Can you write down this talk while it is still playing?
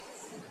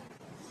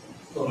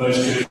Boa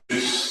noite,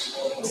 queridos.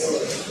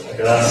 A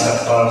graça e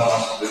a paz do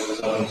nosso Deus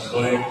nos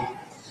abençoe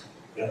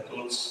e a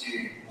todos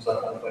que nos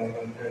acompanham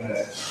pela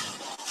internet.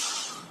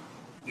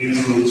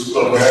 Livro dos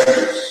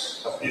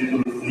Provérbios,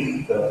 capítulo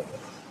 30,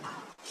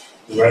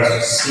 do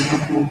verso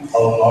 5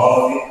 ao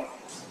 9,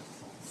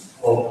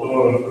 o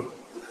autor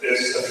do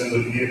texto de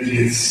sabedoria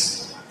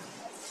diz: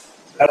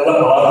 cada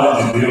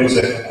palavra de Deus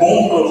é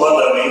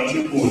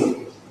comprovadamente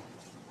pura.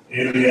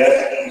 Ele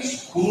é um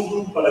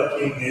escudo para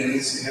quem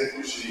nele se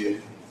refugia.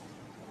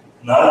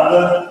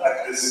 Nada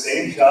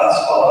acrescente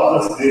às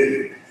palavras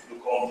dele, do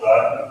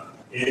contrário,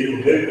 ele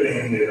o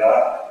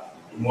repreenderá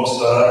e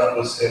mostrará que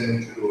você é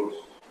mentiroso.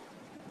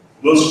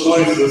 Duas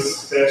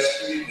coisas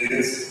peço que me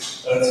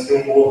dês antes que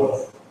eu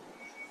morra.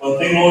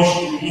 Mantém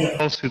longe de mim a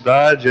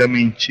falsidade e a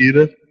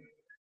mentira,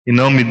 e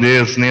não me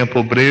dês nem a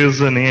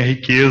pobreza, nem a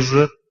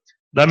riqueza.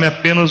 Dá-me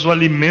apenas o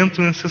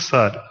alimento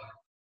necessário.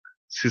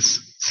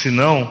 Se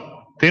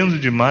não, tendo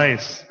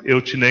demais,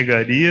 eu te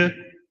negaria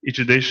e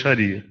te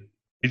deixaria.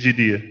 E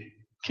diria: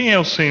 quem é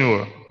o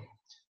Senhor?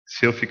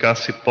 Se eu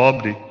ficasse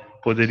pobre,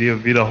 poderia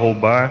vir a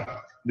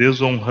roubar,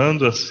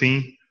 desonrando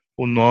assim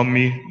o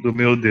nome do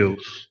meu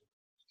Deus.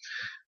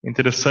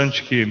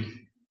 Interessante que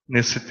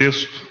nesse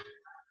texto,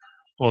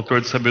 o autor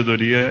de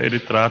sabedoria, ele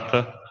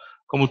trata,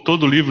 como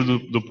todo o livro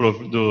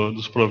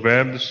dos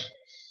provérbios,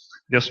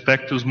 de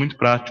aspectos muito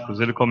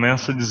práticos. Ele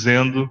começa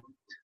dizendo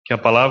que a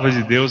palavra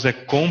de Deus é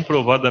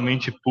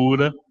comprovadamente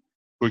pura,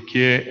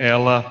 porque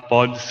ela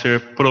pode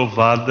ser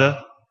provada,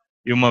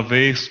 e uma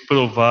vez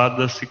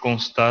provada se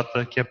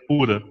constata que é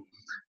pura.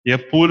 E é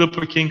pura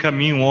porque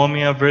encaminha o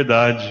homem à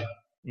verdade,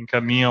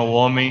 encaminha o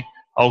homem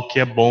ao que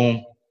é bom,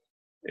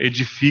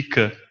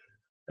 edifica,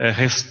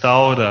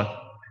 restaura,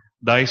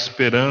 dá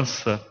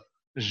esperança,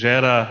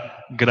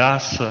 gera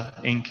graça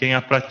em quem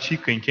a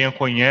pratica, em quem a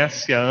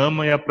conhece, a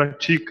ama e a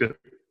pratica.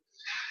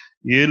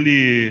 E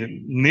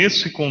ele,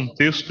 nesse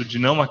contexto de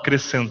não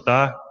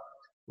acrescentar,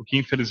 o que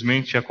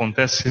infelizmente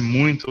acontece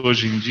muito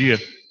hoje em dia,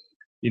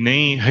 e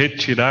nem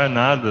retirar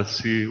nada,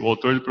 se o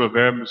autor de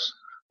Provérbios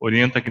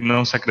orienta que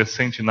não se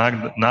acrescente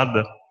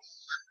nada,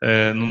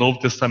 no Novo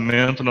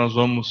Testamento nós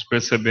vamos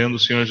percebendo o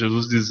Senhor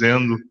Jesus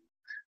dizendo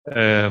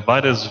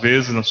várias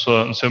vezes no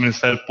seu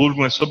ministério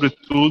público, mas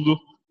sobretudo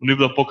no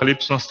livro do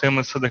Apocalipse nós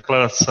temos essa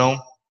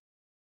declaração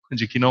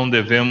de que não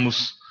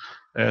devemos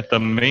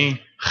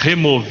também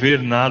remover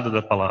nada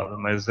da palavra,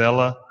 mas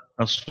ela,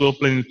 na sua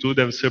plenitude,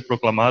 deve ser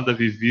proclamada,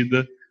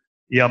 vivida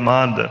e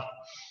amada.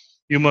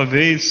 E uma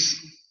vez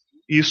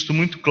isto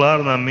muito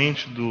claro na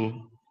mente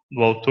do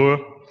autor,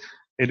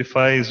 ele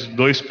faz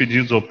dois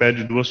pedidos, ou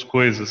pede duas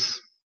coisas: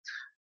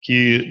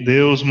 que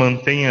Deus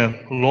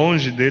mantenha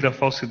longe dele a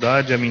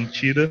falsidade e a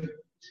mentira,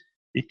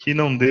 e que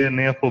não dê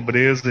nem a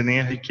pobreza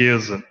nem a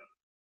riqueza.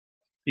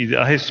 E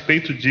a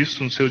respeito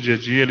disso, no seu dia a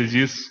dia, ele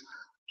diz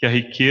que a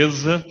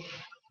riqueza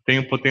tem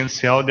o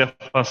potencial de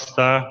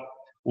afastar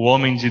o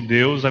homem de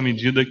Deus à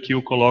medida que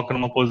o coloca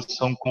numa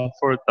posição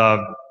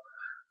confortável.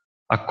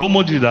 A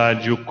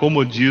comodidade e o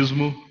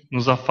comodismo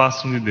nos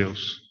afastam de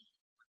Deus,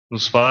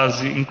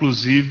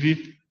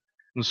 inclusive,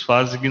 nos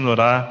faz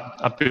ignorar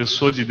a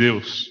pessoa de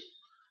Deus.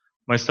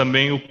 Mas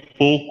também o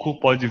pouco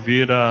pode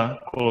vir a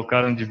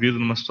colocar o indivíduo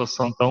numa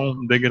situação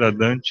tão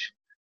degradante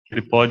que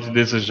ele pode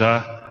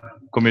desejar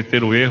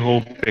cometer o erro ou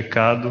o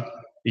pecado,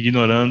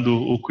 ignorando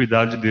o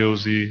cuidado de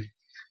Deus. E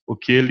o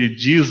que ele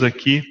diz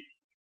aqui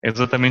é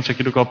exatamente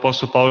aquilo que o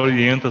apóstolo Paulo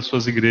orienta às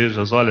suas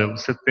igrejas: olha,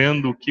 você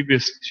tendo o que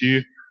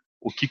vestir,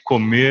 o que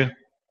comer,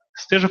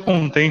 esteja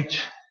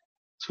contente.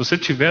 Se você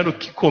tiver o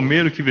que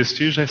comer, o que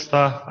vestir, já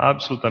está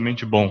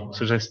absolutamente bom.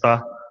 Você já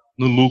está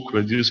no lucro,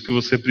 é disso que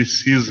você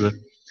precisa.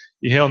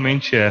 E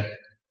realmente é.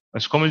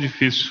 Mas como é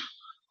difícil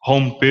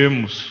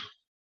rompermos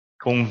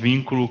com um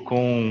vínculo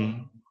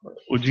com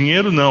o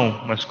dinheiro,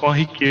 não, mas com a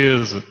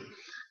riqueza.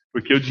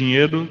 Porque o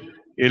dinheiro,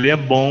 ele é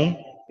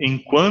bom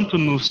enquanto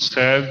nos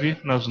serve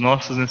nas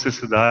nossas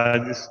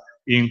necessidades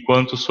e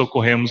enquanto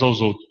socorremos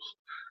aos outros.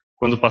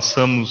 Quando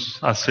passamos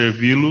a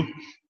servi-lo,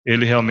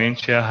 ele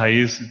realmente é a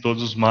raiz de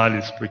todos os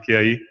males, porque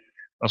aí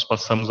nós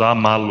passamos a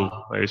amá-lo.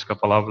 É isso que a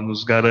palavra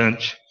nos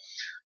garante.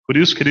 Por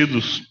isso,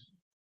 queridos,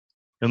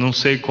 eu não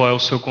sei qual é o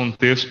seu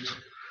contexto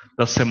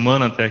da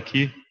semana até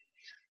aqui,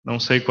 não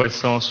sei quais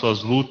são as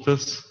suas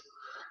lutas.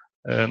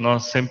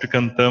 Nós sempre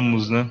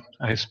cantamos, né,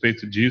 a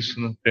respeito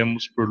disso, né,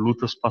 temos por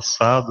lutas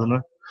passado,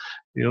 né?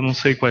 Eu não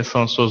sei quais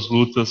são as suas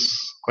lutas,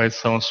 quais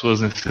são as suas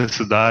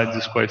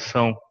necessidades, quais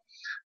são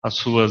as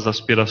suas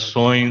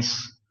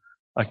aspirações,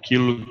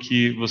 aquilo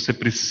que você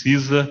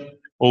precisa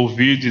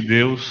ouvir de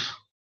Deus,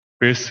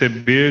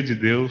 perceber de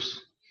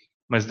Deus,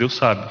 mas Deus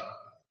sabe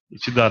e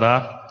te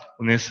dará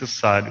o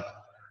necessário.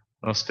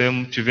 Nós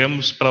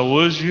tivemos para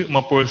hoje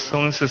uma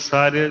porção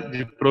necessária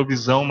de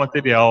provisão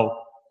material.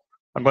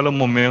 Agora é o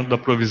momento da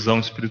provisão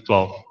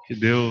espiritual. Que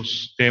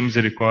Deus tenha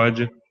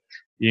misericórdia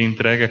e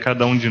entregue a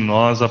cada um de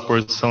nós a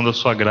porção da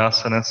sua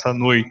graça nessa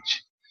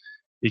noite.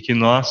 E que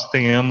nós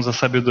tenhamos a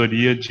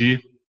sabedoria de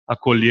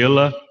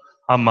acolhê-la,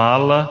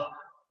 amá-la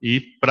e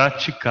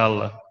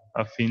praticá-la,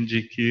 a fim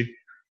de que,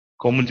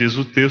 como diz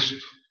o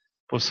texto,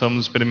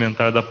 possamos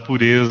experimentar da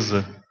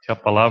pureza que a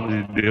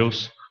palavra de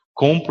Deus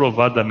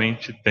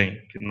comprovadamente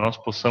tem, que nós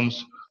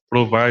possamos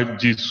provar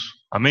disso.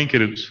 Amém,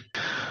 queridos?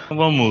 Então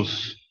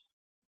vamos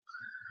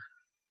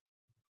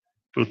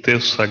para o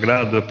texto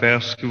sagrado. Eu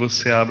peço que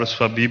você abra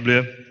sua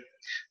Bíblia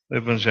no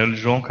Evangelho de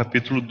João,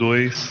 capítulo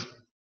 2.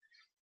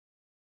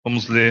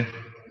 Vamos ler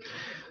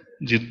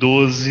de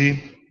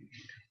 12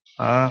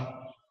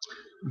 a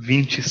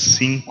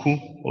 25,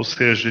 ou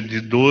seja, de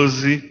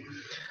 12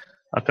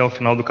 até o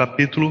final do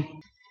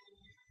capítulo.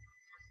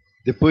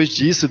 Depois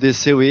disso,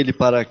 desceu ele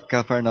para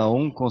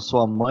Cafarnaum com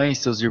sua mãe,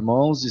 seus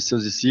irmãos e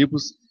seus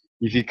discípulos,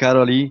 e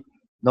ficaram ali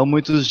não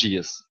muitos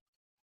dias.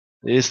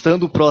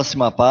 Estando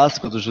próxima a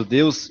Páscoa dos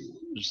judeus,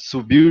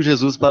 subiu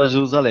Jesus para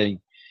Jerusalém,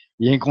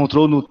 e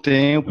encontrou no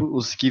templo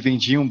os que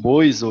vendiam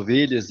bois,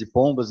 ovelhas e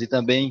pombas, e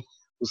também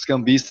os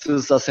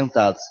cambistas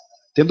assentados.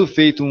 Tendo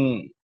feito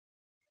um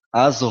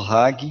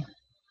azorrague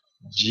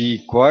de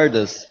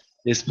cordas,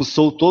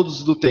 expulsou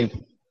todos do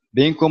templo,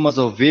 bem como as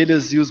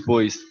ovelhas e os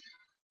bois.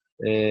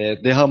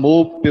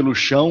 Derramou pelo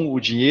chão o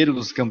dinheiro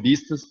dos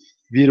cambistas,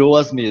 virou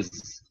as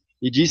mesas,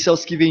 e disse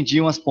aos que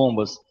vendiam as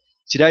pombas: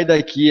 tirai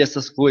daqui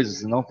essas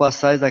coisas, não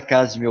façais da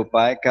casa de meu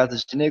pai casa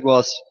de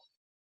negócio.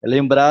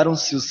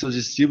 Lembraram-se os seus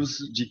discípulos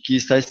de que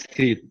está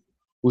escrito: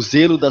 o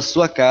zelo da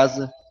sua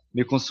casa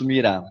me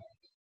consumirá.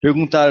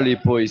 Perguntaram-lhe,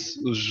 pois,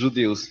 os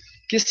judeus: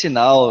 que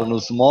sinal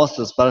nos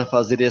mostras para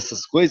fazer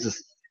essas coisas?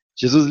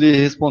 Jesus lhe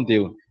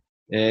respondeu: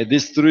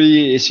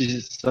 destrui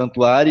este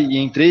santuário e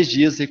em 3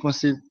 dias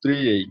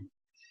reconstruirei.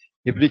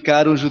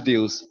 Replicaram os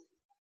judeus: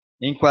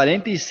 em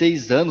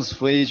 46 anos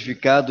foi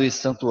edificado esse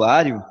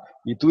santuário,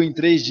 e tu em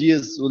 3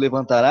 dias o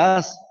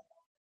levantarás?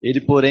 Ele,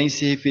 porém,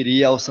 se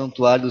referia ao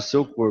santuário do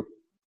seu corpo.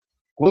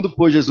 Quando,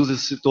 pois, Jesus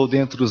ressuscitou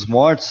dentre os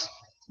mortos,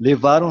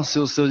 lembraram-se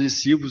os seus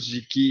discípulos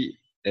de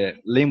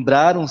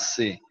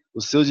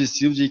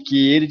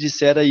que ele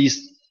dissera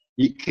isto,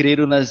 e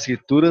creram nas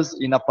Escrituras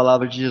e na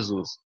palavra de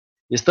Jesus.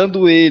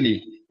 Estando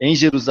ele em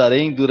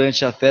Jerusalém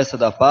durante a festa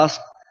da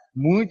Páscoa,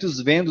 muitos,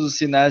 vendo os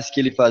sinais que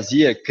ele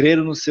fazia,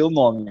 creram no seu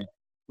nome.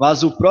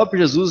 Mas o próprio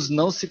Jesus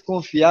não se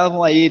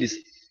confiavam a eles,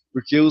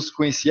 porque os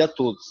conhecia a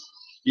todos,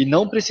 e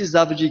não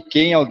precisava de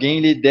quem alguém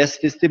lhe desse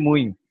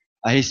testemunho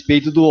a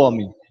respeito do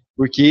homem,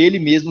 porque ele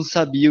mesmo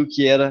sabia o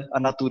que era a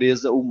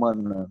natureza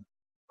humana.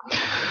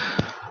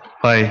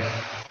 Pai,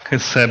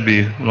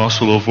 recebe o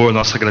nosso louvor,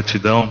 nossa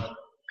gratidão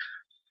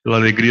pela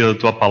alegria da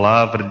Tua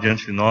palavra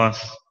diante de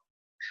nós,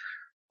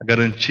 a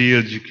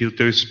garantia de que o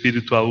Teu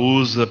Espírito a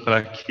usa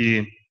para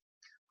que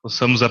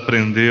possamos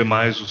aprender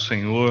mais o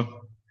Senhor,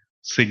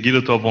 seguir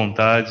a Tua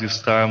vontade,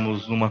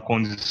 estarmos numa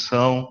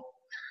condição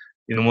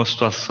e numa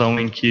situação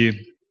em que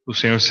o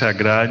Senhor se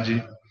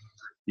agrade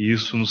e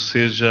isso nos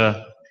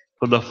seja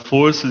toda a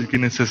força de que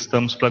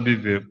necessitamos para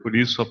viver. Por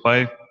isso, ó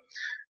Pai,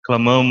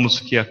 clamamos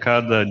que a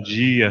cada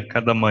dia, a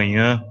cada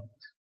manhã,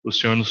 o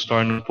Senhor nos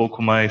torne um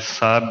pouco mais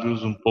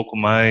sábios, um pouco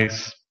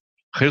mais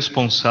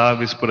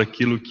responsáveis por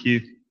aquilo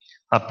que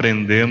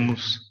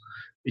aprendemos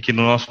e que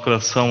no nosso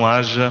coração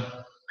haja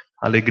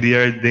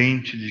alegria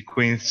ardente de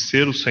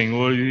conhecer o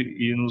Senhor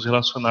e nos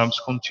relacionarmos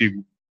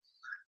contigo.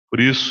 Por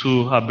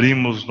isso,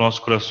 abrimos nossos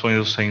corações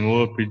ao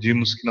Senhor,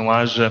 pedimos que não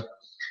haja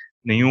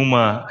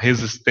nenhuma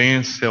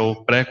resistência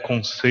ou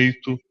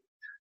preconceito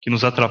que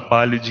nos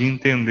atrapalhe de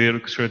entender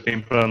o que o Senhor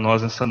tem para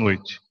nós nessa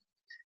noite.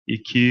 E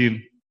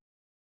que,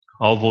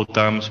 ao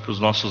voltarmos para os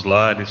nossos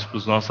lares, para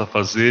os nossos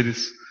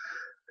afazeres,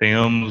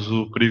 tenhamos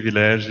o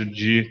privilégio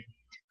de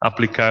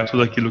aplicar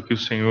tudo aquilo que o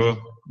Senhor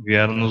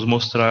vier nos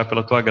mostrar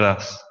pela Tua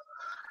graça.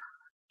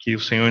 Que o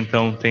Senhor,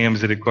 então, tenha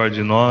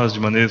misericórdia de nós, de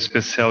maneira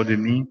especial de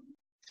mim,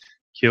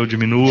 que eu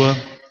diminua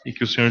e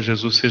que o Senhor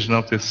Jesus seja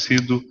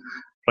enaltecido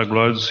para a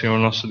glória do Senhor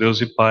nosso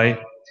Deus e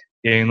Pai.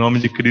 E é em nome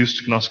de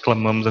Cristo que nós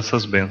clamamos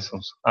essas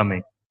bênçãos.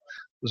 Amém.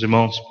 Os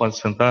irmãos podem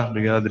sentar.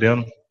 Obrigado,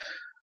 Adriano.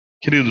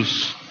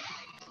 Queridos,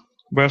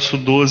 verso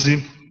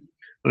 12,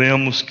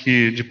 lemos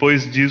que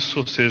depois disso,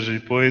 ou seja,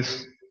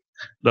 depois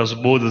das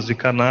bodas de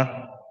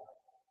Caná,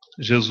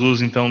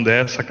 Jesus então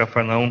desce a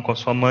Cafarnaum com a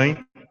sua mãe,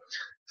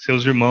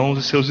 seus irmãos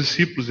e seus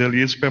discípulos, e ali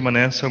eles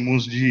permanecem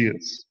alguns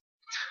dias.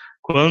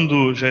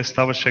 Quando já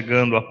estava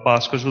chegando a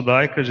Páscoa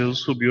judaica, Jesus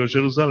subiu a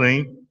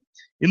Jerusalém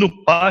e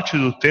no pátio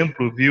do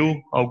templo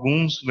viu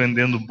alguns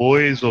vendendo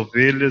bois,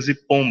 ovelhas e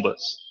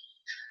pombas,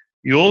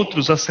 e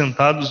outros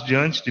assentados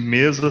diante de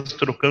mesas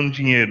trocando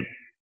dinheiro.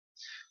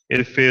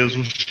 Ele fez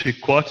um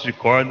chicote de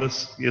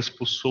cordas e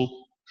expulsou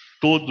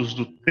todos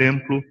do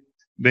templo,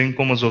 bem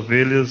como as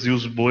ovelhas e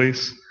os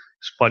bois,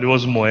 espalhou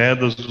as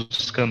moedas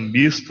dos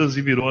cambistas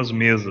e virou as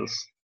mesas.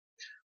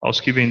 Aos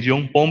que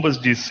vendiam pombas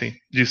disse: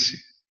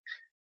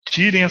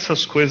 tirem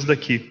essas coisas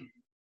daqui,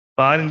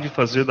 parem de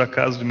fazer da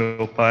casa de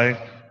meu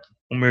pai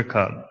um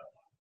mercado.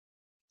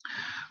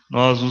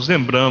 Nós nos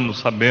lembramos,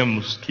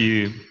 sabemos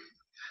que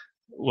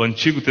o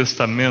Antigo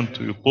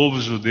Testamento e o povo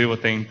judeu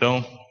até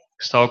então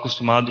estava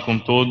acostumado com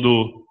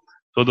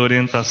toda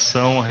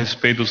orientação a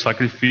respeito dos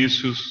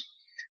sacrifícios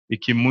e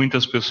que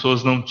muitas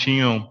pessoas não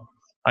tinham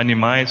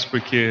animais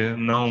porque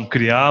não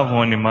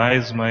criavam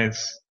animais, mas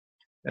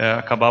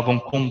acabavam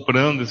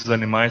comprando esses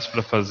animais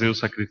para fazer o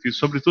sacrifício,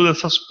 sobretudo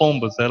essas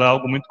pombas. Era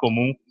algo muito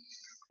comum,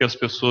 que as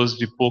pessoas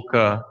de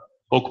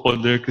pouco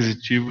poder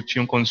aquisitivo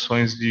tinham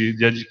condições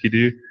de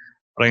adquirir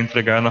para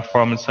entregar na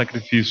forma de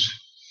sacrifício.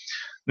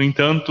 No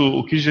entanto,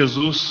 o que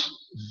Jesus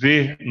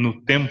vê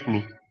no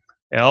templo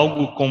é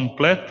algo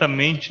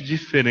completamente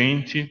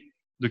diferente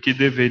do que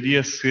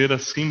deveria ser a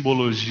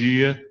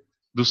simbologia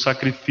dos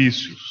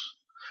sacrifícios,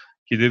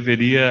 que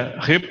deveria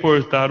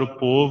reportar o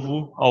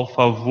povo ao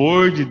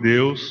favor de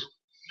Deus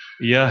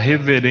e à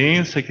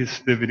reverência que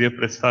se deveria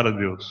prestar a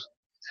Deus.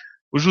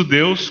 Os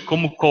judeus,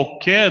 como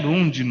qualquer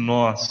um de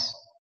nós,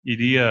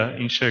 iria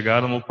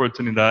enxergar uma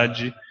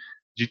oportunidade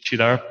de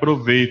tirar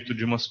proveito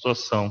de uma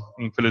situação.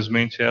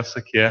 Infelizmente,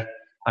 essa que é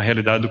a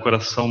realidade do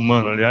coração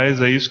humano.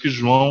 Aliás, é isso que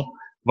João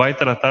vai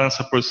tratar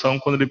nessa porção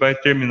quando ele vai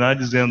terminar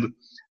dizendo: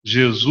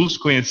 Jesus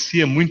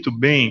conhecia muito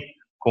bem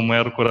como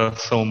era o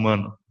coração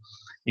humano.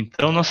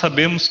 Então, nós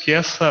sabemos que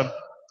essa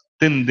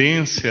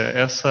tendência,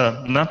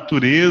 essa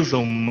natureza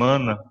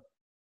humana,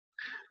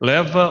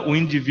 leva o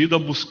indivíduo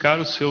a buscar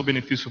o seu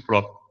benefício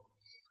próprio.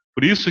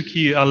 Por isso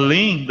que,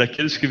 além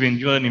daqueles que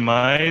vendiam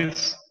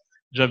animais,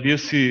 já havia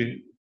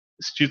se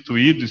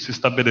instituído e se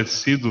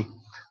estabelecido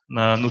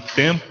no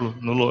templo,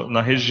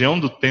 na região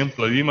do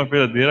templo ali, uma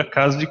verdadeira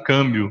casa de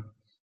câmbio.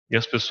 E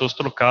as pessoas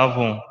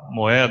trocavam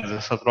moedas,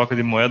 essa troca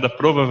de moeda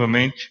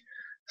provavelmente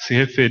se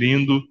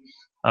referindo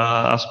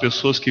às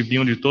pessoas que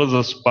vinham de todas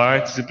as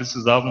partes e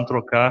precisavam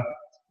trocar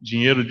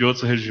dinheiro de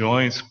outras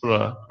regiões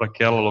para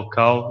aquela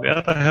local.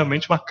 Era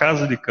realmente uma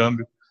casa de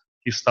câmbio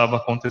que estava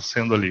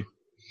acontecendo ali.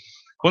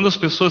 Quando as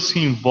pessoas se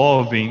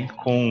envolvem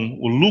com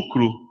o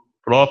lucro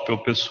próprio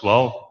ou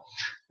pessoal,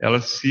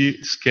 elas se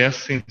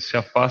esquecem, se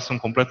afastam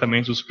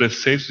completamente dos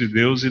preceitos de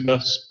Deus e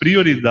das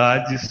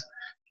prioridades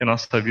que a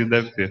nossa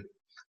vida deve ter.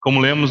 Como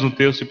lemos no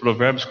texto de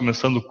Provérbios,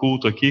 começando o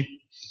culto aqui,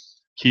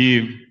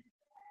 que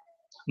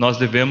nós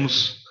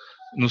devemos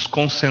nos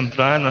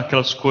concentrar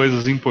naquelas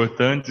coisas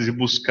importantes e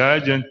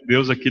buscar diante de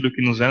Deus aquilo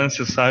que nos é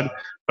necessário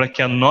para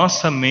que a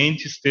nossa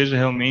mente esteja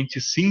realmente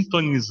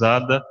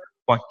sintonizada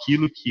com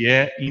aquilo que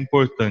é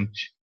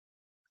importante.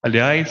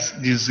 Aliás,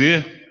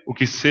 dizer o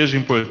que seja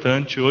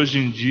importante hoje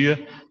em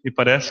dia me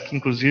parece que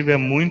inclusive é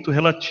muito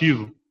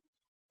relativo.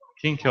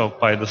 Quem que é o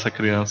pai dessa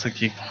criança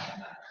aqui?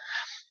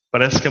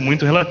 Parece que é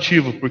muito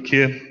relativo,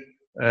 porque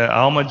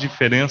há uma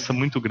diferença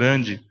muito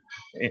grande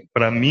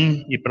para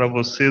mim e para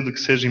você do que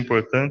seja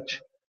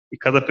importante, e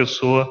cada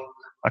pessoa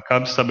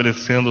acaba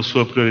estabelecendo a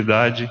sua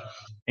prioridade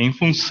em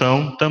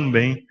função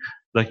também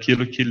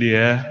daquilo que lhe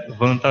é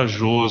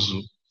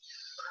vantajoso.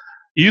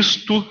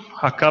 Isto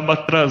acaba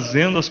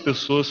trazendo as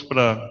pessoas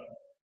para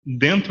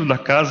dentro da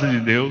casa de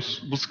Deus,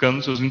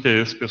 buscando seus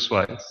interesses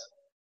pessoais,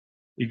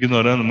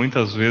 ignorando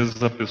muitas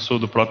vezes a pessoa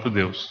do próprio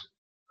Deus.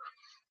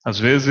 Às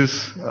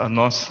vezes a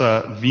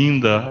nossa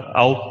vinda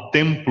ao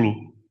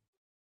templo,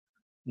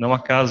 não a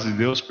casa de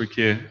Deus,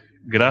 porque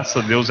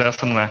graças a Deus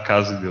essa não é a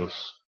casa de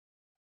Deus.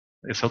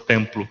 Esse é o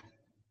templo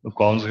no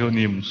qual nos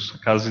reunimos. A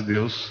casa de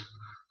Deus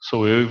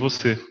sou eu e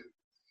você.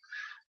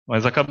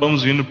 Mas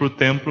acabamos vindo para o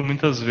templo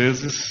muitas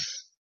vezes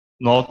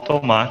no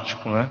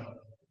automático, né?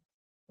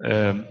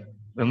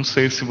 Eu não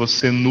sei se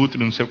você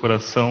nutre no seu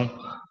coração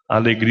a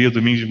alegria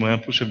domingo de manhã.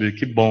 Puxa vida,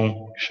 que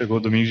bom que chegou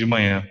domingo de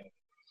manhã.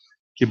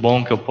 Que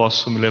bom que eu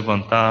posso me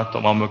levantar,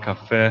 tomar o meu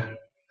café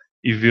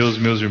e ver os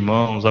meus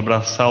irmãos,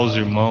 abraçar os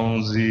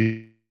irmãos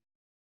e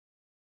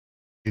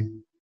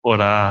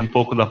orar um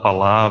pouco da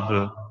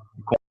palavra.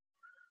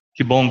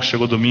 Que bom que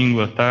chegou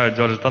domingo à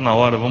tarde, olha, já está na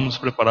hora, vamos nos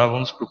preparar,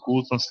 vamos para o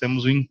culto, nós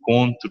temos um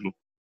encontro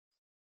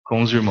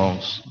com os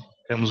irmãos.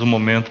 Temos um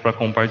momento para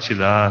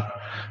compartilhar,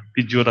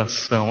 pedir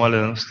oração.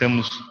 Olha, nós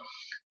temos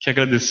que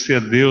agradecer a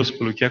Deus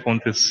pelo que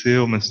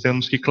aconteceu, mas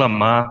temos que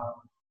clamar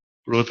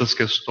por outras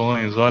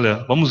questões.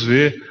 Olha, vamos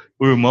ver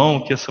o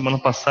irmão que a semana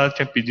passada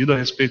tinha pedido a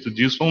respeito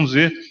disso, vamos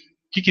ver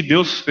o que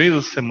Deus fez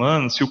essa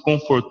semana, se o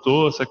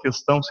confortou, se a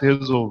questão se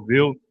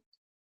resolveu.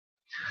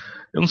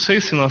 Eu não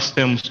sei se nós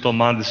temos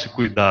tomado esse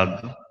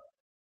cuidado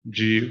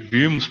de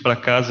virmos para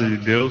a casa de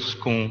Deus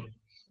com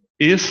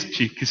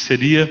este que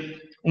seria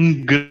um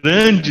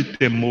grande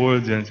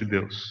temor diante de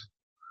Deus.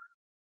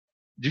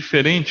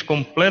 Diferente,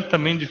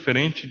 completamente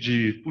diferente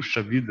de,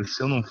 puxa vida,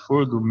 se eu não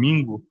for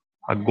domingo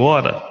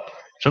agora,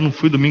 já não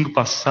fui domingo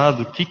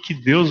passado, o que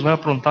Deus vai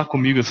aprontar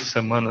comigo essa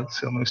semana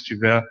se eu não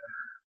estiver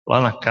lá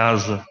na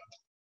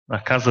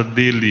casa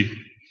dele?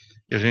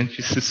 E a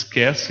gente se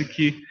esquece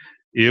que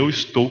eu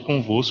estou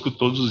convosco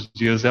todos os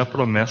dias, é a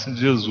promessa de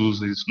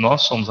Jesus,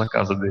 nós somos a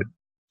casa dele.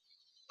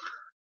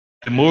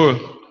 O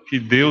temor que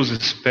Deus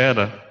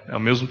espera é o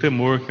mesmo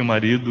temor que o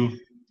marido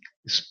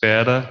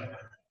espera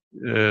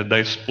da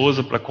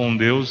esposa para com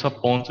Deus a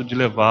ponto de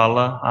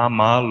levá-la a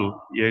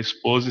amá-lo, e a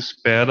esposa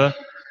espera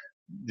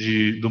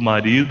do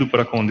marido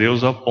para com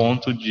Deus a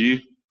ponto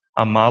de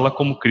amá-la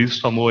como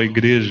Cristo amou a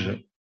igreja.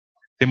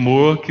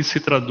 Temor que se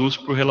traduz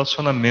por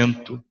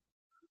relacionamento,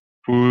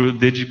 por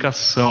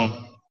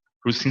dedicação,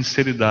 por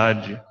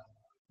sinceridade,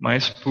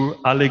 mas por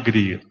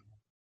alegria.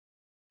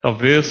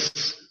 Talvez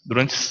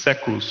durante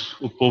séculos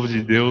o povo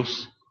de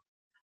Deus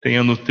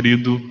tenha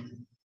nutrido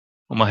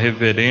uma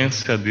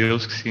reverência a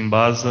Deus que se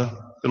embasa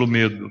pelo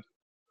medo.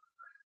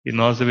 E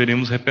nós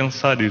deveríamos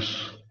repensar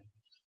isso.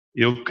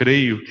 Eu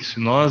creio que se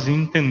nós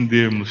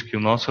entendermos que o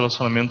nosso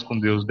relacionamento com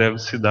Deus deve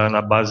se dar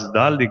na base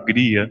da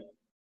alegria,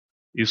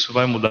 isso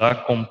vai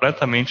mudar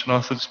completamente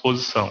nossa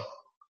disposição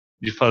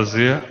de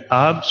fazer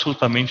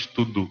absolutamente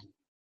tudo.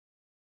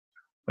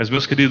 Mas,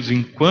 meus queridos,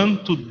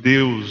 enquanto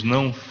Deus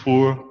não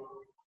for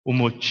o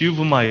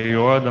motivo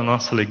maior da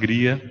nossa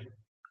alegria,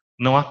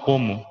 não há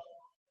como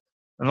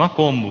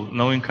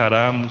não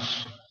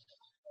encararmos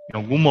em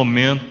algum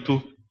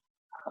momento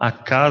a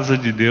casa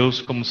de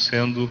Deus como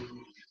sendo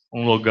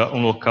um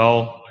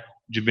local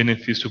de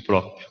benefício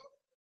próprio.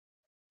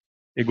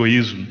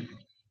 Egoísmo,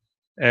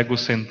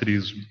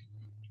 egocentrismo.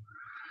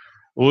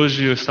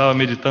 Hoje eu estava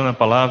meditando a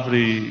palavra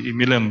e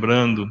me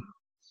lembrando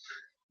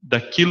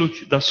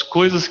das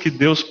coisas que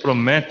Deus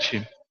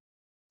promete,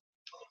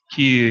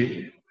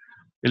 que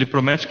Ele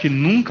promete que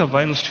nunca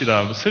vai nos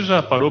tirar. Você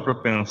já parou para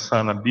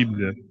pensar na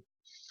Bíblia?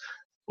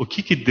 O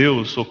que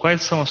Deus, ou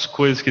quais são as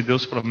coisas que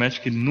Deus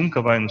promete que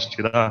nunca vai nos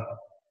tirar?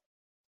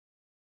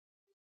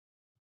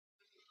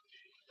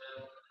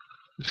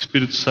 O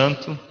Espírito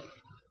Santo,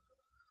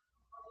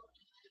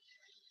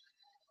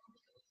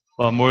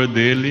 o amor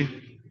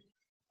dele,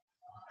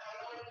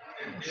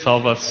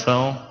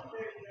 salvação,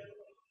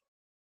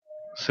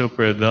 seu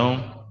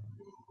perdão.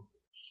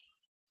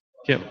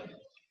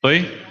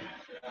 Oi?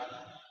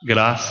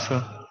 Graça.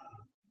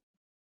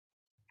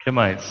 O que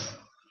mais?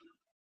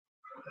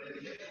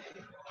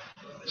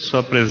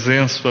 Sua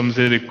presença, sua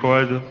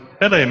misericórdia.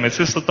 Peraí, mas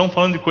vocês estão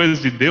falando de coisas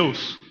de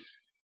Deus?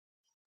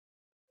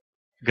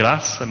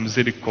 Graça,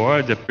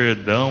 misericórdia,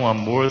 perdão,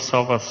 amor,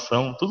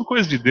 salvação, tudo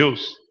coisa de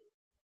Deus.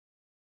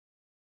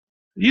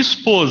 E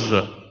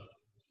esposa,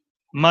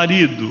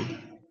 marido,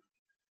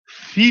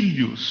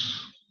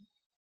 filhos,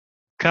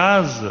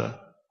 casa,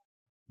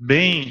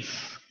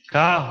 bens,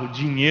 carro,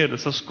 dinheiro,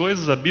 essas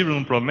coisas a Bíblia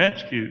não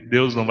promete que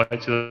Deus não vai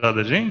tirar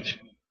da gente?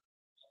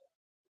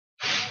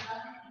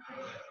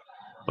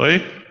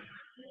 Oi?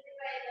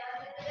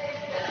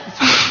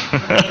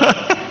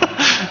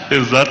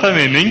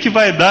 Exatamente, nem que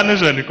vai dar, né,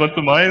 Jane?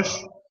 Quanto mais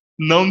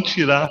não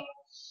tirar.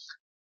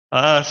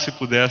 Ah, se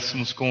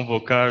pudéssemos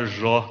convocar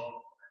Jó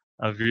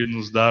a vir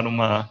nos dar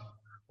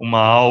uma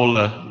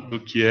aula do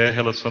que é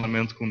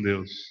relacionamento com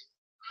Deus.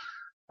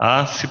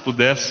 Ah, se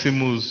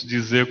pudéssemos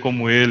dizer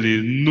como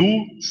ele: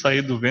 nu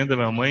saí do ventre da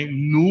minha mãe,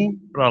 nu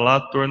para lá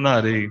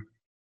tornarei.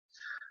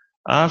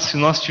 Ah, se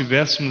nós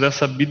tivéssemos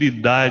essa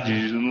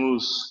habilidade de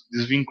nos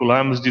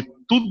desvincularmos de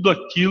tudo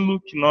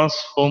aquilo que nós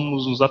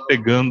fomos nos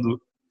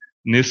apegando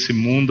nesse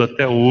mundo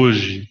até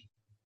hoje.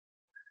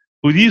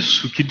 Por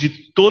isso que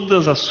de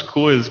todas as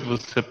coisas que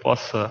você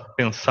possa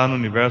pensar no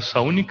universo,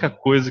 a única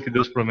coisa que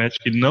Deus promete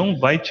que não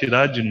vai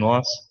tirar de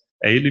nós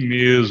é Ele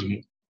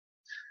mesmo.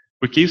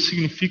 Porque isso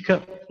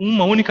significa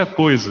uma única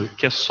coisa,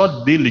 que é só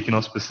dele que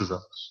nós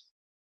precisamos.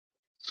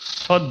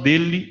 Só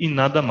dele e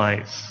nada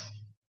mais.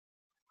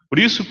 Por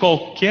isso,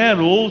 qualquer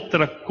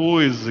outra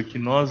coisa que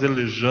nós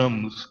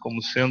elejamos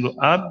como sendo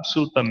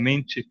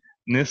absolutamente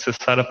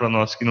necessária para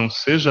nós, que não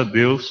seja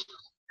Deus,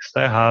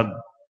 está errado,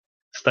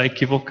 está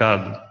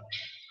equivocado.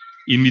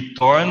 E me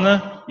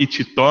torna e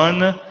te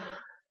torna,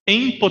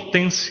 em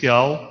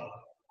potencial,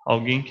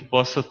 alguém que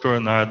possa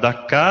tornar da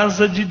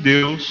casa de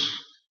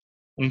Deus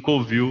um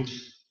covil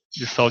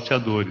de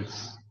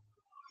salteadores.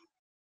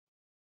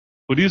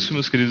 Por isso,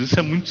 meus queridos, isso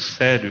é muito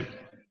sério.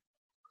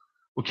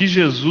 O que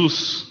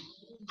Jesus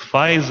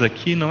faz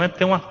aqui não é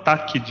ter um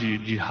ataque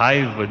de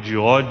raiva, de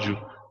ódio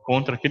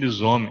contra aqueles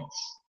homens.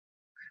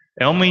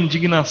 É uma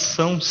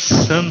indignação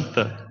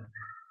santa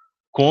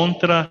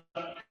contra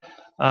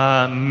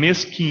a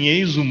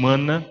mesquinhez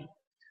humana,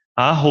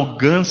 a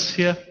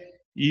arrogância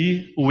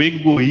e o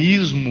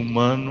egoísmo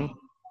humano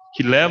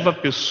que leva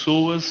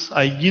pessoas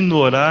a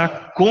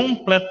ignorar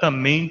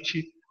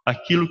completamente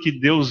aquilo que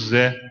Deus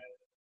é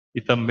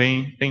e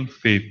também tem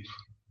feito.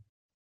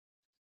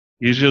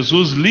 E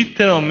Jesus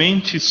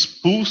literalmente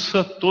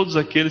expulsa todos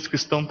aqueles que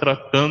estão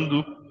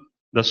tratando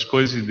das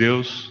coisas de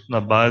Deus na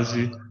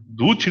base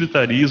do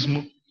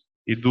utilitarismo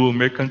e do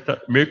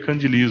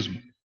mercantilismo.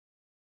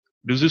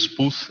 Ele os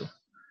expulsa.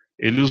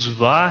 Ele os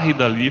varre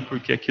dali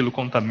porque aquilo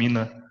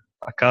contamina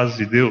a casa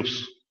de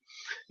Deus.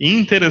 E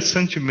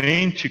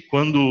interessantemente,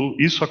 quando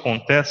isso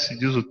acontece,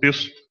 diz o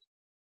texto,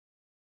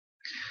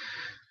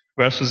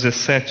 verso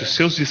 17, os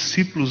seus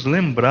discípulos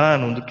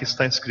lembraram do que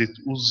está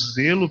escrito: o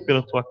zelo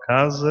pela tua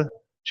casa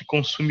te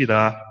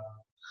consumirá.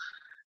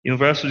 E no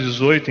verso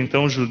 18,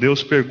 então, os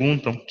judeus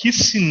perguntam: que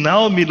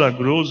sinal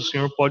milagroso o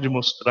Senhor pode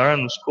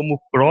mostrar-nos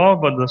como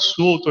prova da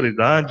sua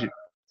autoridade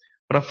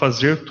para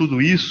fazer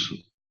tudo isso?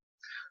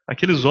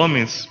 Aqueles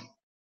homens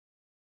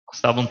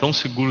estavam tão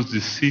seguros de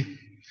si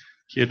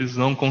que eles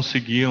não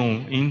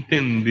conseguiam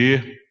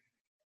entender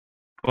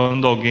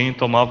quando alguém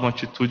tomava uma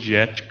atitude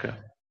ética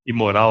e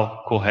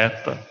moral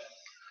correta,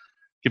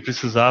 que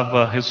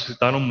precisava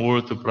ressuscitar um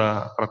morto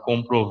para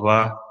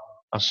comprovar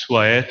a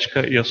sua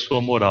ética e a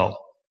sua moral.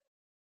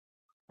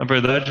 Na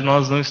verdade,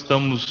 nós não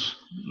estamos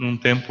num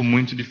tempo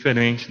muito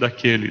diferente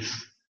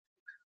daqueles.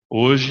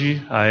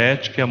 Hoje, a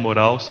ética e a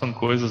moral são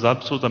coisas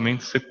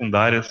absolutamente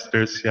secundárias,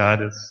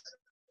 terciárias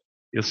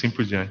e assim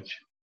por diante.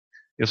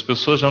 E as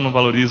pessoas já não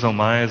valorizam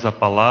mais a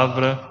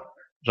palavra,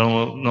 já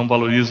não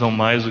valorizam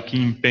mais o que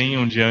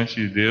empenham diante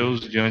de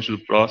Deus, diante do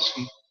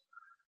próximo,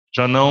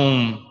 já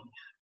não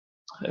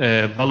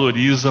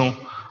valorizam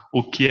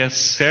o que é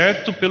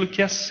certo pelo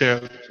que é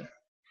certo,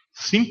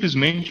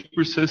 simplesmente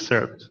por ser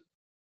certo.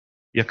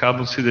 E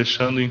acabam se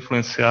deixando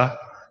influenciar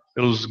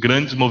pelos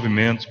grandes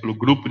movimentos, pelo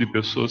grupo de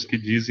pessoas que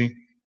dizem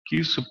que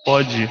isso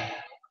pode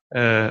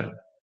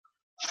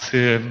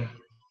ser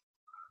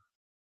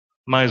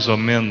mais ou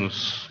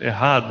menos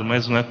errado,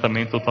 mas não é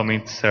também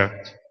totalmente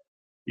certo.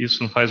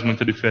 Isso não faz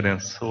muita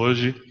diferença.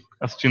 Hoje,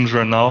 assistindo o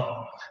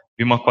jornal,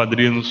 vi uma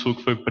quadrilha no sul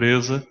que foi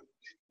presa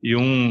e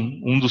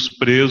um dos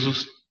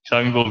presos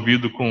estava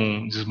envolvido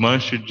com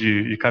desmanche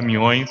de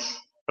caminhões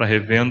para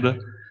revenda.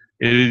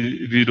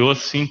 Ele virou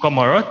assim com a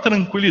maior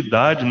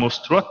tranquilidade,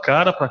 mostrou a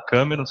cara para a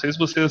câmera, não sei se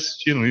vocês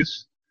assistiram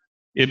isso.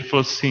 Ele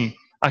falou assim: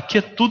 aqui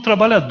é tudo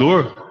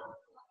trabalhador.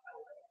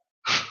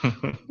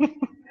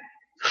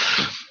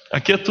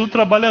 Aqui é tudo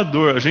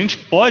trabalhador. A gente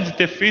pode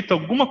ter feito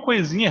alguma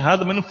coisinha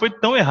errada, mas não foi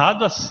tão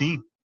errado assim.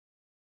 Eu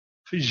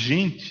falei,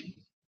 gente,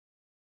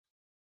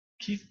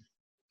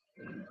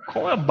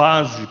 qual é a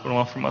base para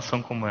uma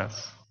afirmação como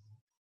essa?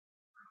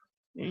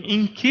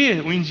 Em que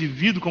o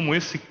indivíduo como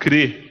esse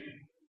crê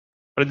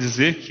para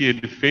dizer que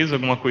ele fez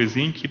alguma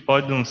coisinha que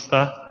pode não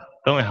estar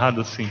tão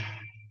errado assim?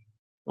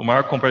 O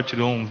Marco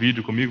compartilhou um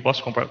vídeo comigo,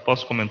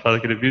 posso comentar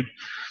daquele vídeo?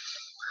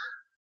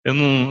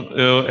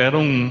 Era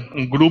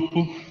um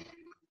grupo,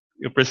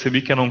 eu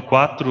percebi que eram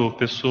 4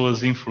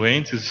 pessoas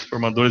influentes,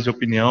 formadores de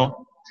opinião,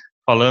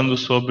 falando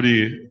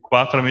sobre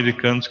 4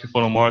 americanos que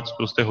foram mortos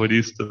pelos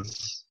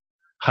terroristas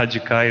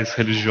radicais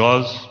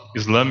religiosos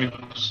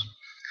islâmicos,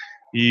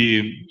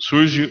 e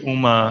surge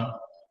uma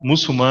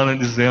muçulmana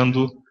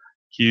dizendo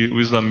que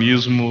o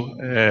islamismo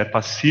é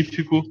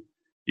pacífico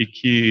e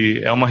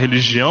que é uma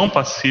religião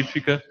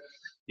pacífica,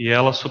 e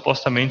ela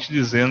supostamente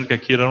dizendo que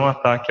aquilo era um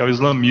ataque ao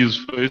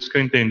islamismo. Foi isso que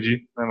eu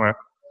entendi, né,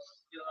 Marco?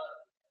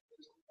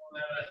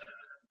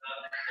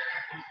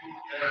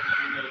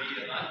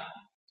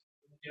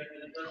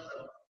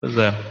 Pois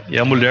é. E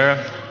a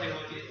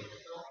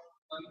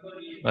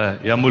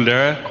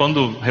mulher,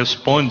 quando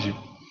responde,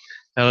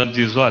 ela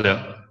diz: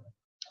 olha,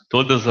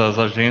 todas as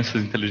agências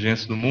de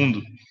inteligência do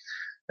mundo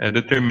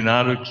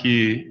determinaram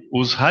que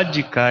os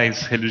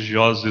radicais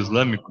religiosos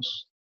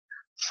islâmicos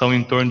são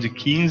em torno de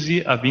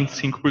 15 a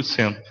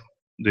 25%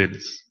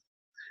 deles.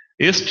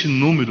 Este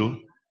número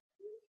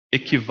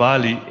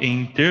equivale,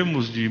 em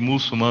termos de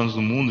muçulmanos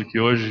no mundo, que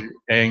hoje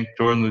é em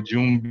torno de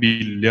 1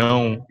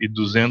 bilhão e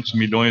 200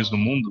 milhões no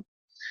mundo,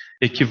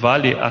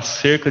 equivale a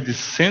cerca de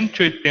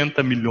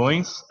 180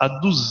 milhões a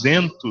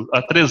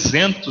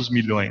 300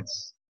 milhões.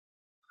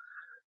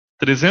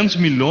 300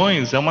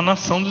 milhões é uma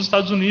nação dos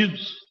Estados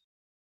Unidos.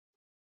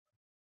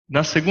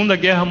 Na Segunda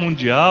Guerra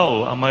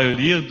Mundial, a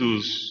maioria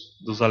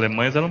dos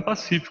alemães eram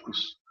pacíficos.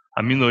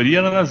 A minoria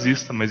era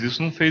nazista, mas isso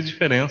não fez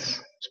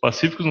diferença. Os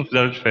pacíficos não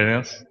fizeram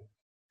diferença.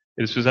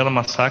 Eles fizeram um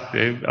massacre,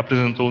 aí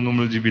apresentou o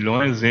número de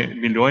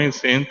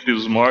milhões entre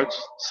os mortos,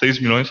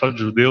 6 milhões só de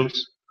judeus.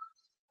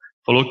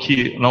 Falou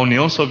que na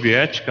União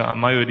Soviética a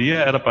maioria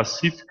era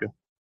pacífica,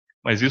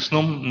 mas isso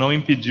não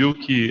impediu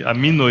que a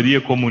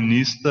minoria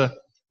comunista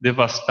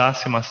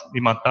devastasse e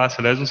matasse.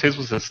 Aliás, não sei se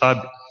você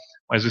sabe,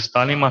 mas o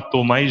Stalin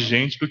matou mais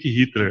gente do que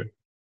Hitler.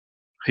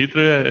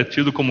 Hitler é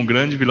tido como o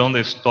grande vilão da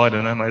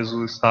história, né? Mas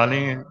o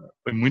Stalin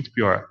foi muito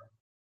pior.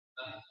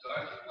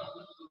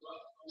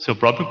 Seu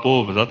próprio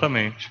povo,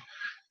 exatamente.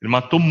 Ele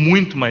matou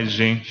muito mais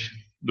gente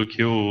do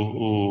que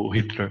o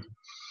Hitler.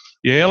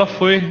 E aí ela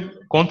foi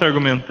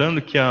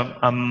contra-argumentando que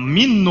a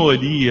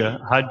minoria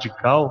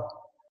radical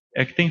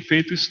é que tem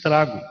feito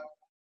estrago.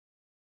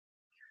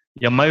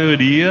 E a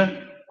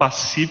maioria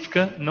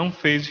pacífica não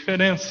fez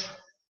diferença.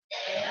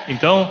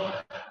 Então,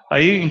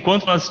 aí,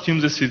 enquanto nós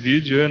assistimos esse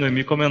vídeo, eu e a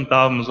Noemi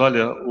comentávamos,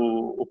 olha,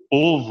 o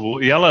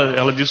povo... E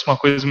ela disse uma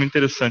coisa muito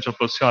interessante, ela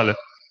falou assim, olha,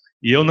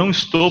 e eu não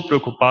estou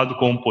preocupado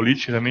com o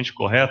politicamente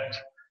correto,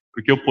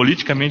 porque o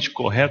politicamente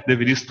correto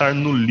deveria estar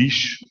no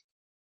lixo.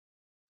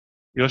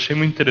 Eu achei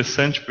muito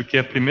interessante, porque é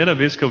a primeira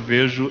vez que eu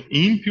vejo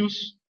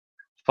ímpios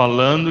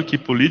falando que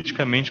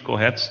politicamente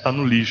correto está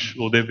no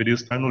lixo, ou deveria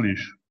estar no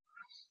lixo.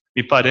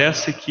 Me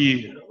parece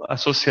que a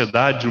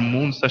sociedade, o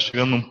mundo está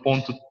chegando num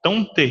ponto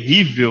tão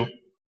terrível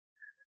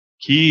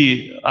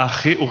que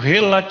o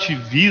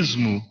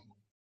relativismo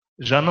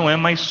já não é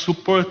mais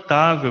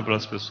suportável para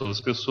as pessoas.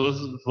 As pessoas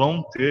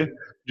vão ter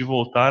de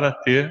voltar a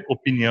ter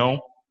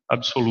opinião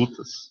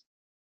absolutas.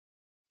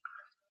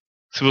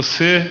 Se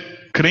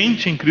você,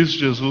 crente em Cristo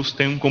Jesus,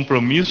 tem um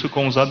compromisso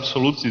com os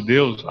absolutos de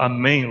Deus,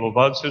 amém,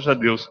 louvado seja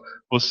Deus,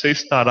 você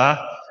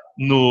estará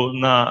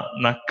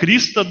na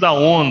crista da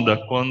onda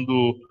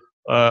quando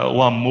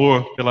o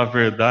amor pela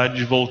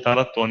verdade voltar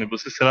à tona. E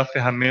você será a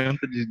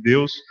ferramenta de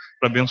Deus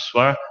para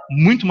abençoar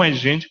muito mais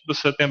gente que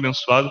você tem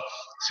abençoado,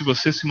 se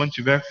você se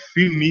mantiver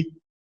firme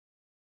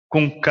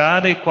com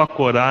cara e com a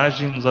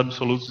coragem nos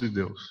absolutos de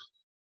Deus.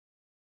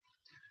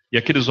 E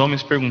aqueles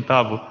homens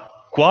perguntavam: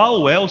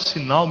 qual é o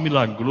sinal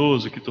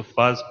milagroso que tu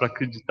fazes para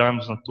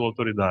acreditarmos na tua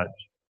autoridade?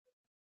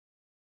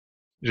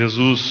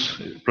 Jesus,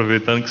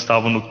 aproveitando que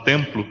estava no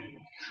templo,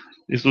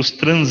 Jesus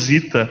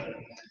transita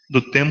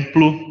do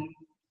templo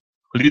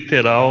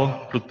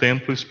literal para o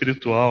templo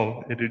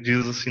espiritual. Ele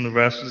diz assim no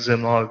verso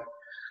 19: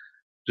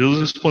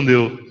 Jesus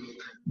respondeu: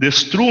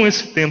 destruam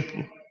esse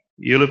templo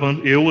e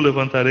eu o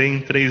levantarei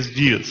em 3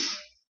 dias.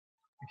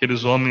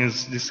 Aqueles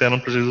homens disseram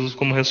para Jesus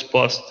como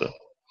resposta: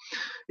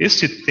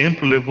 este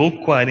templo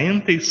levou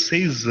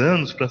 46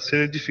 anos para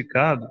ser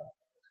edificado,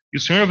 e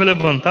o Senhor vai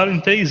levantá-lo em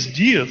 3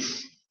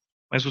 dias.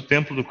 Mas o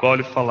templo do qual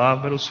ele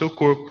falava era o seu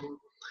corpo.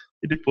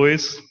 E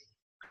depois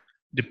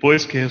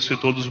que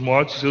ressuscitou dos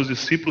mortos, seus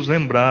discípulos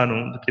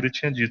lembraram do que ele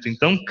tinha dito.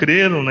 Então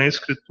creram na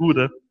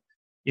Escritura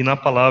e na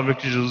palavra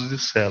que Jesus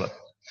dissera.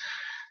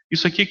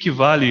 Isso aqui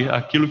equivale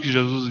àquilo que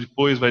Jesus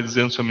depois vai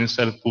dizer no seu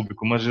ministério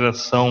público: uma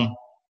geração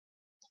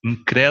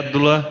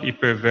incrédula e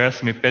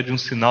perversa me pede um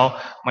sinal,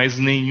 mas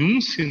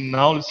nenhum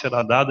sinal lhe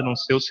será dado a não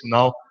ser o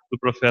sinal do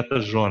profeta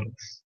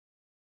Jonas.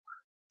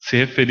 Se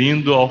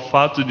referindo ao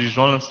fato de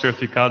Jonas ter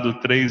ficado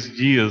 3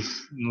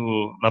 dias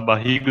na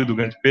barriga do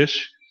grande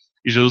peixe,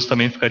 e Jesus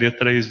também ficaria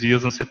 3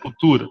 dias na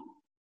sepultura.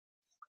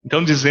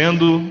 Então,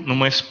 dizendo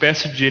numa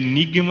espécie de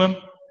enigma,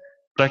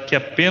 para que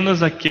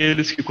apenas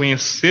aqueles que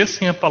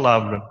conhecessem a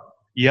palavra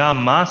e a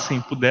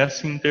amassem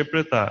pudessem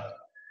interpretar.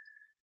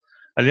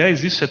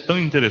 Aliás, isso é tão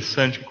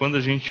interessante que quando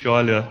a gente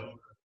olha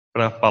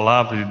para a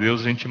palavra de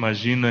Deus, a gente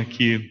imagina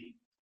que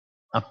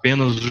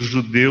apenas os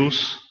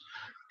judeus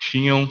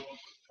tinham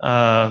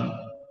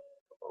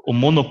o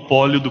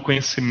monopólio do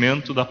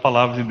conhecimento da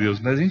palavra de Deus.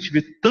 Mas a gente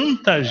vê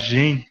tanta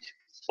gente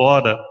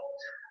fora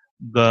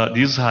de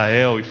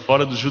Israel e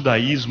fora do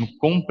judaísmo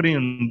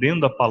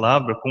compreendendo a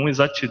palavra com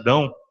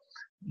exatidão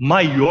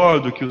maior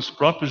do que os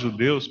próprios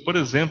judeus. Por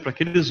exemplo,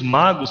 aqueles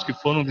magos que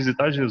foram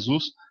visitar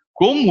Jesus,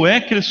 como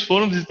é que eles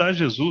foram visitar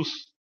Jesus?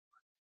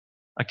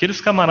 Aqueles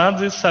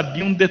camaradas, eles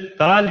sabiam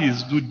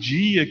detalhes do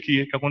dia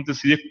que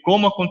aconteceria,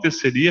 como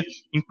aconteceria,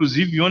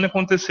 inclusive onde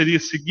aconteceria.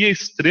 Seguir a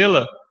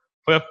estrela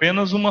foi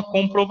apenas uma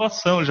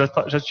comprovação,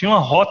 já tinha uma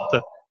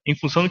rota em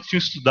função do que tinham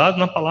estudado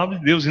na palavra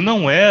de Deus, e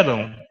não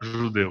eram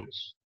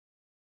judeus,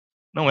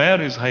 não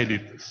eram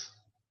israelitas.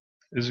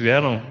 Eles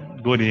vieram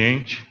do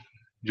Oriente,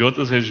 de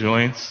outras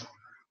regiões,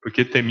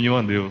 porque temiam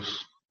a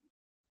Deus.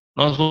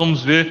 Nós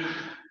vamos ver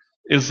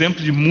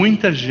exemplo de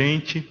muita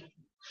gente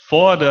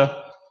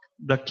fora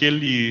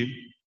daquele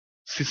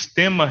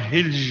sistema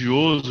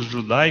religioso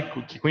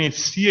judaico que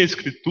conhecia a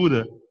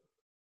Escritura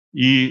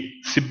e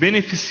se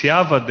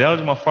beneficiava dela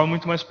de uma forma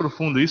muito mais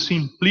profunda. Isso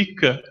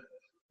implica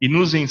e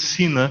nos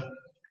ensina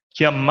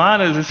que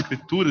amar as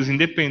Escrituras,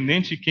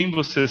 independente de quem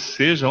você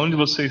seja, onde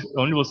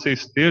você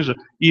esteja,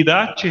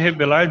 irá te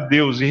revelar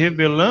Deus. E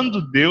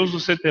revelando Deus,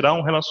 você terá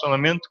um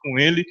relacionamento com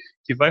Ele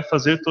que vai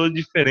fazer toda a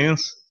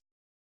diferença.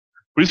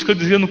 Por isso que eu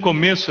dizia no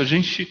começo, a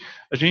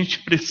gente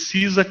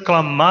precisa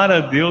clamar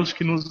a Deus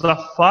que nos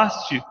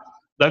afaste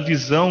da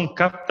visão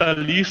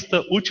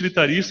capitalista,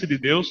 utilitarista de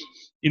Deus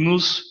e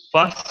nos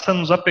faça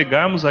nos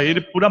apegarmos a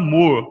Ele por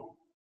amor.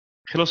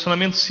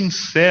 Relacionamento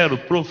sincero,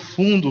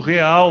 profundo,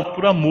 real,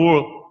 por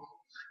amor.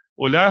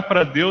 Olhar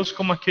para Deus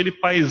como aquele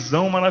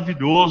paizão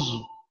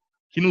maravilhoso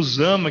que nos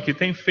ama, que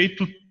tem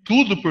feito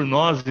tudo por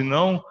nós, e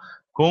não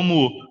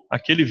como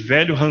aquele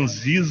velho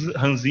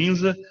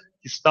ranzinza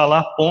que está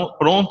lá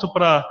pronto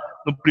para,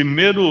 no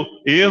primeiro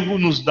erro,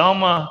 nos dar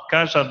uma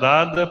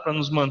cajadada para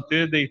nos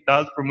manter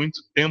deitados por muito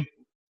tempo,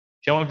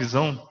 que é uma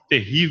visão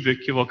terrível,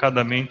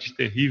 equivocadamente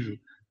terrível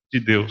de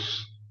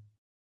Deus,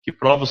 que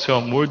prova o seu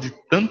amor de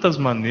tantas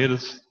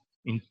maneiras,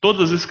 em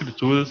todas as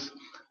Escrituras,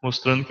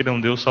 mostrando que Ele é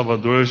um Deus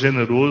salvador,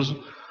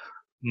 generoso.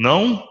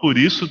 Não por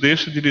isso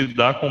deixa de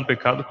lidar com o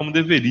pecado como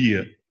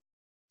deveria,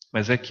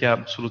 mas é que é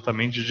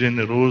absolutamente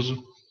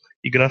generoso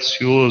e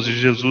gracioso. E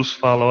Jesus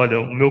fala: olha,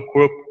 o meu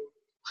corpo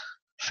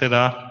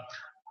será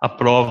a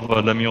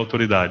prova da minha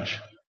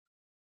autoridade.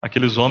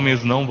 Aqueles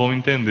homens não vão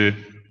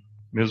entender,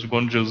 mesmo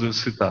quando Jesus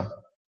ressuscitar.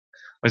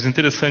 Mas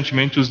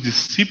interessantemente, os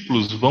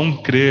discípulos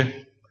vão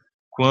crer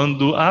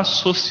quando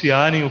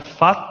associarem o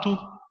fato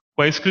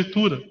com a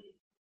Escritura.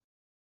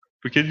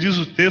 Porque diz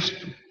o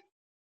texto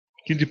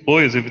que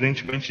depois,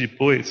 evidentemente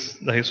depois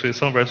da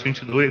ressurreição, verso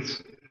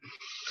 22,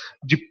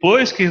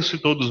 depois que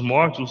ressuscitou dos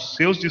mortos, os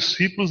seus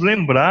discípulos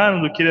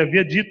lembraram do que ele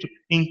havia dito.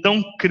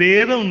 Então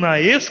creram na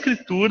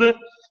Escritura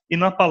e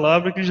na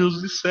palavra que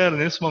Jesus dissera.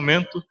 Nesse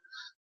momento,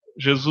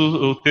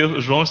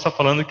 João está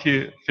falando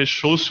que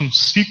fechou-se um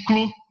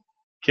ciclo,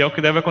 que é o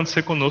que deve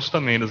acontecer conosco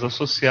também. Eles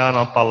associaram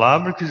a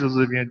palavra que Jesus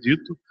havia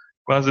dito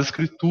com as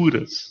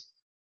Escrituras.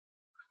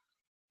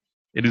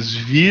 Eles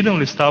viram,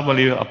 eles estavam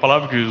ali, a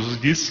palavra que Jesus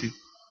disse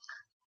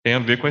tem a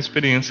ver com a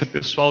experiência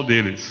pessoal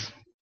deles.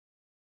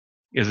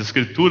 E as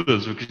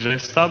Escrituras, o que já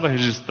estava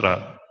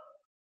registrado.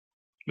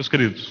 Meus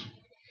queridos,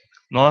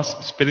 nós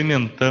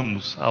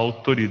experimentamos a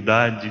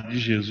autoridade de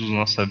Jesus na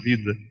nossa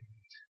vida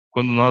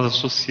quando nós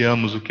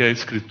associamos o que a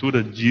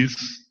Escritura diz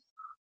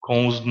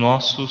com os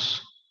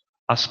nossos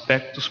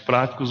aspectos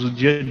práticos do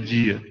dia a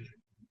dia,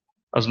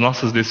 as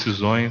nossas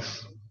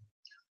decisões,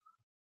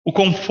 o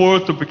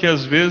conforto, porque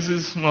às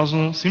vezes nós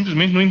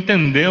simplesmente não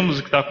entendemos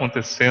o que está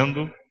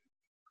acontecendo,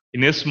 e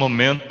nesse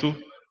momento, o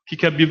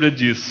que a Bíblia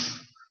diz?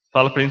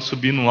 Fala para a gente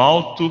subir no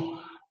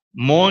alto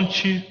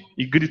monte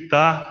e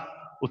gritar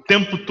o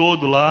tempo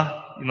todo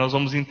lá, e nós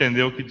vamos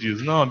entender o que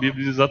diz. Não, a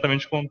Bíblia diz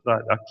exatamente o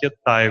contrário: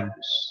 aquietai-vos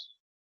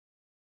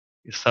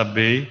e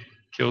sabei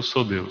que eu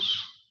sou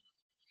Deus.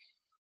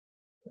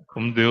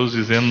 Como Deus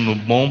dizendo no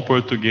bom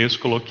português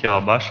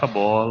coloquial: baixa a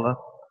bola,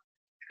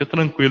 fica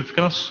tranquilo,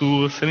 fica na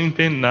sua, você não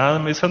entende nada,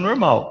 mas isso é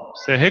normal.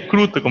 Você é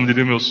recruta, como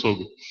diria meu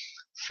sogro.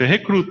 Você é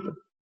recruta.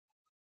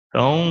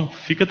 Então,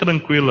 fica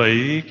tranquilo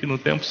aí, que no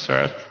tempo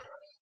certo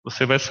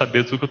você vai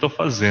saber tudo que eu estou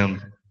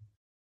fazendo.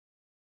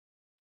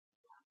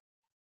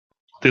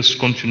 O texto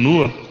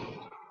continua,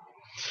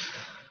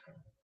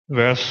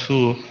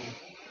 verso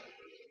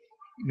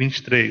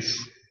 23.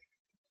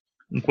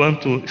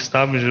 Enquanto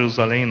estava em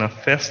Jerusalém na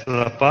festa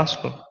da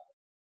Páscoa,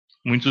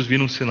 muitos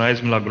viram os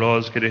sinais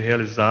milagrosos que ele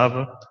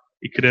realizava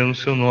e creram no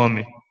seu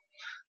nome.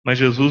 Mas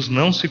Jesus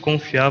não se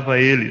confiava a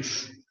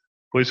eles,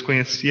 pois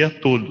conhecia a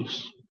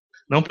todos.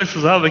 Não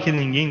precisava que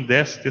ninguém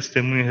desse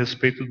testemunho a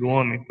respeito do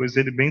homem, pois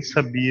ele bem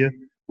sabia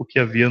o que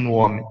havia no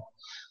homem.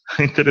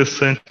 É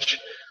interessante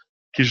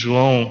que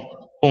João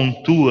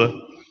pontua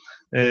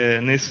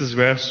nesses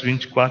versos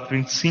 24 e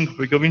 25,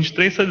 porque o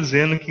 23 está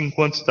dizendo que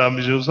enquanto estava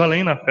em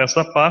Jerusalém, na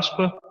festa da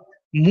Páscoa,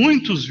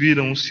 muitos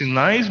viram os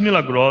sinais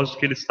milagrosos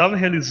que ele estava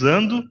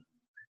realizando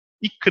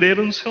e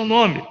creram no seu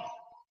nome.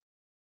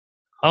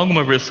 Há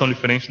alguma versão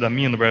diferente da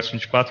minha, no verso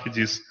 24, que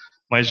diz: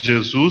 mas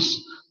Jesus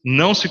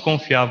não se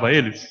confiava a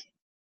eles?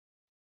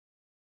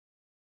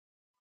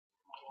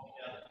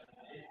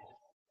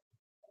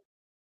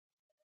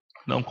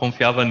 Não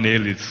confiava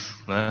neles,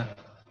 né?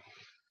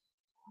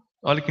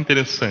 Olha que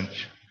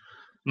interessante.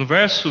 No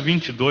verso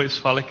 22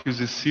 fala que os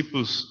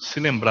discípulos se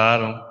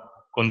lembraram,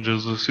 quando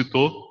Jesus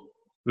citou,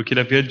 do que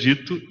ele havia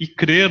dito e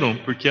creram,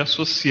 porque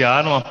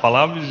associaram a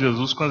palavra de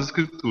Jesus com as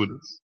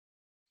Escrituras.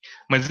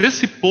 Mas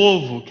esse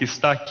povo que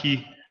está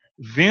aqui,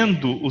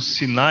 vendo os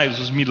sinais,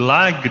 os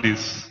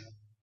milagres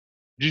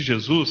de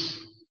Jesus,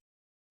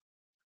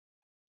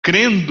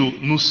 crendo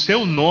no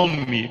seu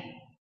nome,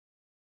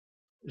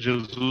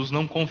 Jesus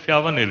não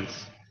confiava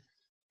neles.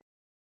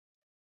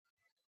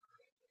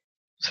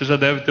 Você já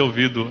deve ter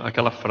ouvido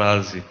aquela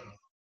frase: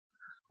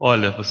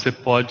 olha, você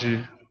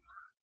pode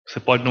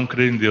não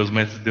crer em Deus,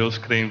 mas Deus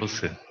crê em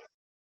você.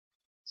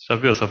 Você já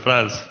viu essa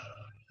frase?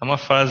 É uma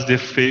frase de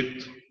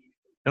efeito.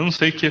 Eu não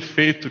sei que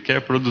efeito quer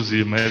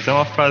produzir, mas é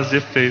uma frase de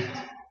efeito.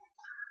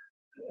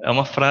 É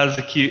uma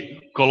frase que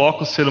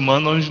coloca o ser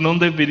humano onde não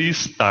deveria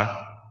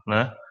estar,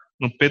 né?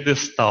 No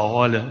pedestal.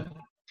 Olha,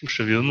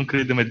 puxa vida, eu não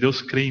creio, mas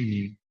Deus crê em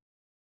mim.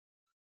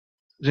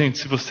 Gente,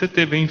 se você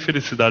teve a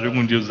infelicidade de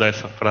algum dia usar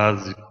essa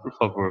frase, por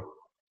favor,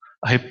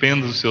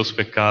 arrependa dos seus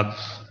pecados,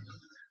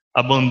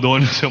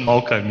 abandone o seu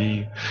mau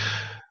caminho,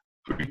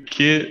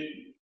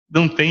 porque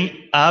não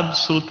tem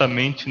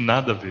absolutamente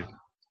nada a ver.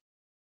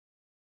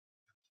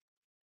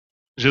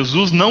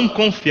 Jesus não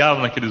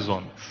confiava naqueles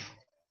homens.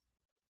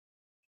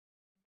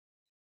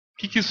 O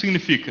que isso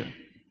significa?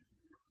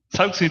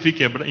 Sabe o que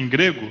significa em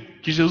grego?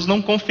 Que Jesus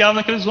não confiava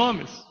naqueles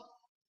homens.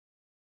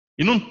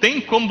 E não tem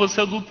como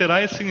você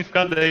adulterar esse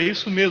significado, é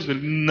isso mesmo,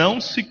 ele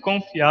não se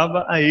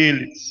confiava a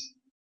eles.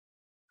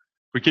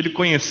 Porque ele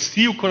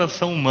conhecia o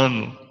coração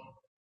humano.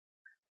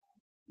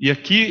 E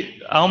aqui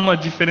há uma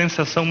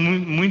diferenciação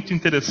muito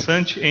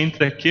interessante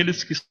entre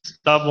aqueles que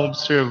estavam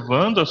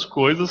observando as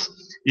coisas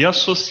e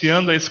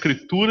associando a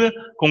Escritura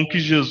com o que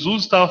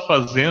Jesus estava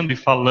fazendo e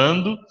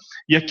falando,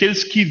 e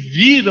aqueles que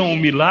viram o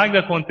milagre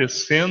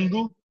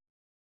acontecendo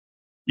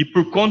e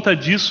por conta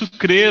disso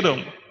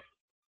creram.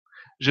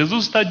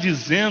 Jesus está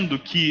dizendo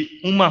que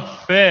uma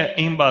fé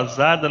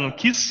embasada no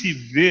que se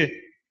vê,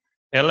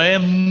 ela é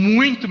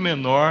muito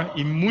menor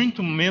e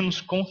muito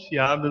menos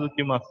confiável do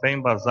que uma fé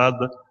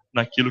embasada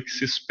naquilo que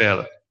se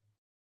espera.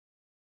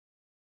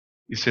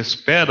 E se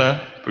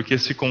espera porque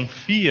se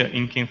confia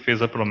em quem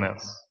fez a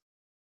promessa.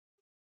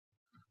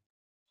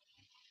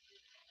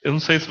 Eu não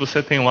sei se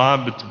você tem o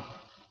hábito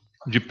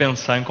de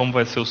pensar em como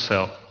vai ser o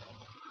céu.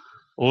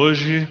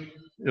 Hoje,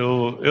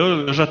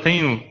 eu já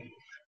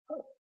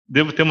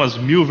devo ter umas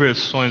 1000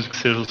 versões do que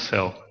seja o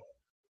céu.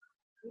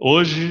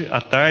 Hoje, à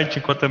tarde,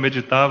 enquanto eu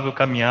meditava, eu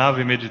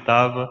caminhava e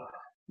meditava,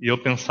 e eu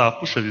pensava,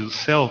 puxa vida, o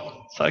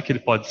céu, sabe o que ele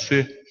pode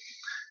ser?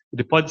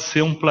 Ele pode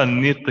ser um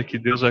planeta que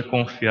Deus vai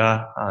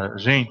confiar a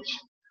gente,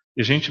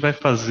 e a gente vai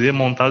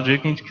montar do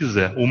jeito que a gente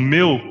quiser. O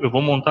meu, eu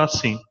vou montar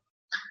assim.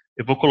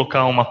 Eu vou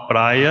colocar uma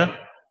praia,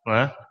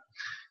 né?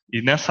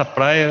 E nessa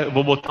praia eu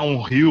vou botar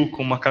um rio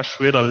com uma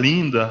cachoeira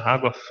linda,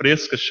 água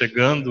fresca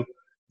chegando,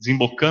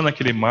 desembocando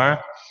aquele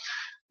mar.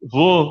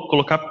 Vou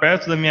colocar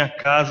perto da minha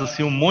casa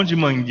assim, um monte de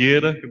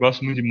mangueira, eu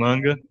gosto muito de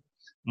manga,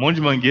 um monte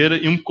de mangueira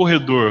e um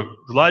corredor.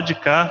 Do lado de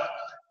cá,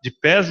 de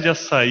pés de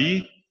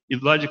açaí e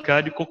do lado de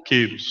cá de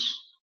coqueiros.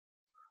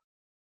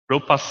 Para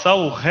eu passar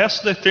o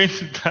resto da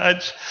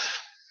eternidade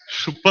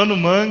chupando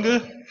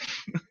manga,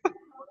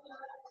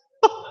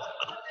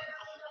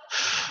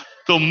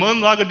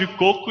 tomando água de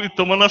coco e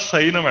tomando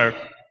açaí, né,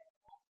 Marco?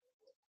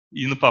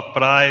 Indo pra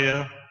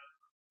praia.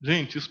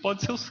 Gente, isso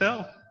pode ser o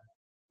céu.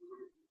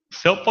 O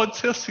céu pode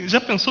ser assim. Já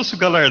pensou se o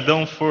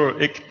galardão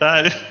for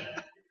hectare?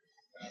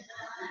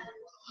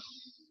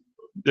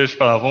 Deixa eu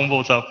falar, vamos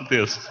voltar pro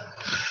texto.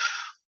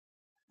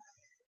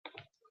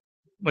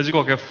 Mas de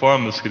qualquer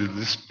forma, meus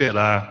queridos,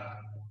 esperar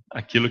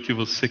aquilo que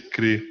você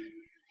crê,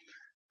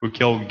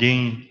 porque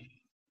alguém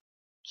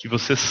que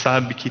você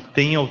sabe que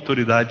tem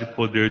autoridade e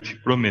poder te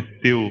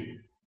prometeu,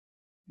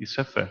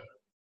 isso é fé.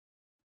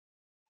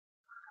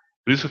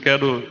 Por isso eu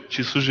quero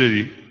te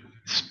sugerir,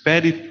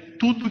 espere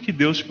tudo que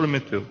Deus te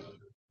prometeu.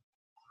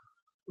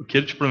 O que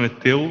Ele te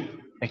prometeu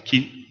é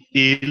que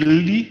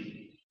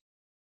Ele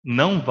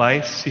não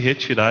vai se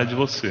retirar de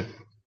você,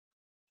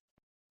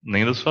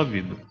 nem da sua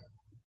vida.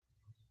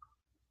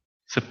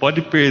 Você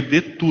pode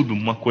perder tudo,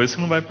 uma coisa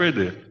você não vai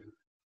perder: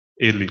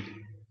 Ele.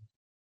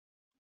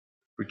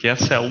 Porque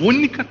essa é a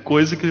única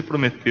coisa que Ele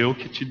prometeu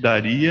que te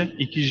daria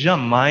e que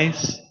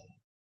jamais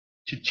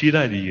te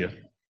tiraria.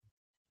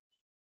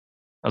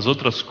 As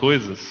outras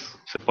coisas,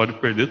 você pode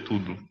perder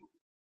tudo.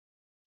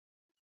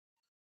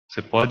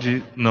 Você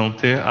pode não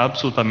ter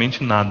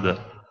absolutamente nada.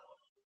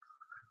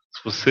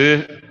 Se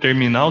você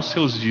terminar os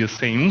seus dias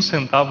sem um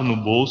centavo no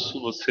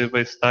bolso, você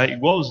vai estar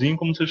igualzinho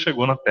como você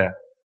chegou na Terra.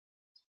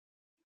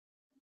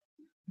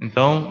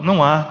 Então,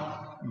 não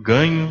há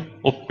ganho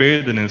ou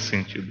perda nesse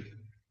sentido.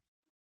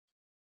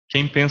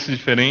 Quem pensa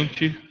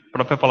diferente, a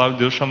própria palavra de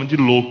Deus chama de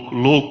louco.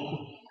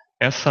 Louco,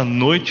 essa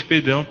noite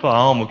perdendo tua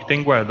alma, o que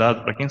tem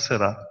guardado, para quem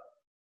será?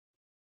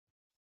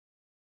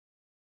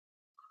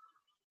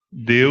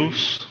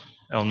 Deus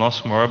é o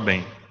nosso maior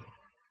bem.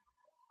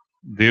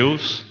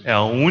 Deus é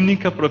a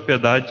única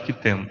propriedade que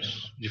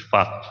temos, de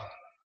fato.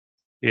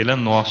 Ele é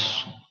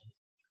nosso.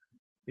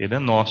 Ele é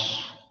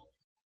nosso.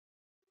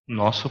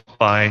 Nosso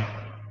Pai,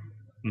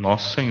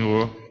 nosso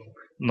Senhor,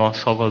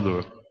 nosso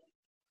Salvador.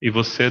 E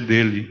você é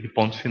dele, e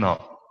ponto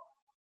final.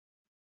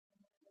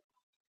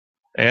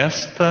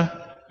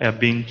 Esta é a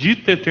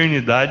bendita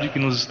eternidade que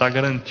nos está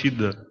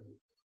garantida.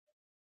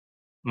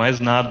 Mais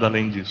nada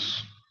além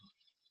disso.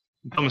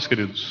 Então, meus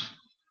queridos,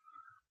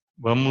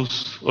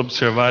 vamos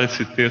observar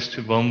esse texto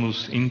e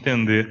vamos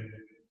entender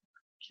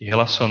que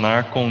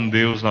relacionar com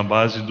Deus na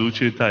base do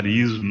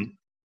utilitarismo,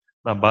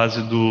 na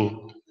base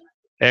do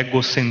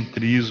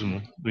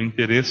egocentrismo, do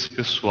interesse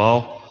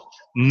pessoal,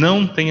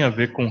 não tem a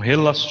ver com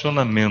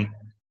relacionamento.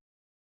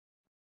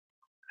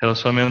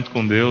 Relacionamento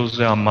com Deus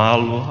é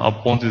amá-lo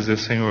ao ponto de dizer: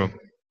 Senhor,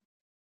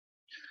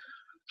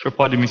 o Senhor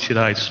pode me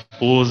tirar a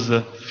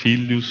esposa,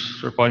 filhos, o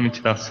Senhor pode me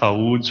tirar a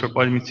saúde, o Senhor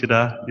pode me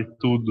tirar de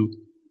tudo,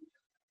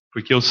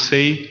 porque eu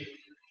sei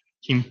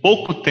que em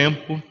pouco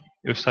tempo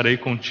eu estarei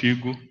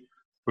contigo,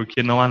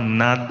 porque não há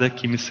nada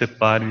que me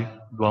separe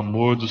do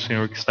amor do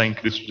Senhor que está em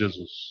Cristo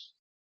Jesus.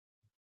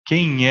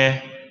 Quem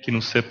é que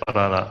nos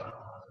separará?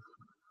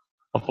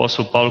 O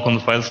apóstolo Paulo, quando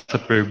faz essa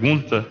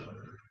pergunta,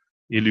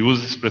 ele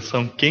usa a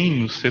expressão quem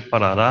nos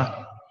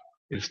separará.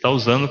 Ele está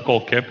usando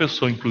qualquer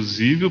pessoa,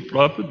 inclusive o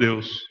próprio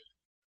Deus.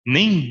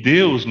 Nem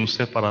Deus nos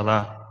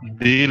separará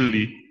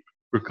dele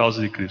por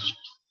causa de Cristo.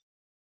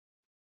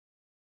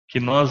 Que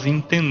nós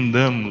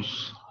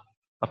entendamos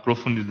a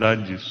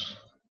profundidade disso,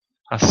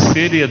 a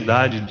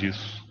seriedade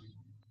disso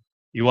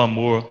e o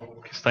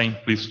amor que está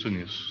implícito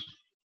nisso.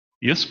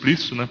 E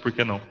explícito, né? Por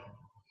que não?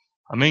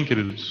 Amém,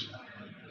 queridos?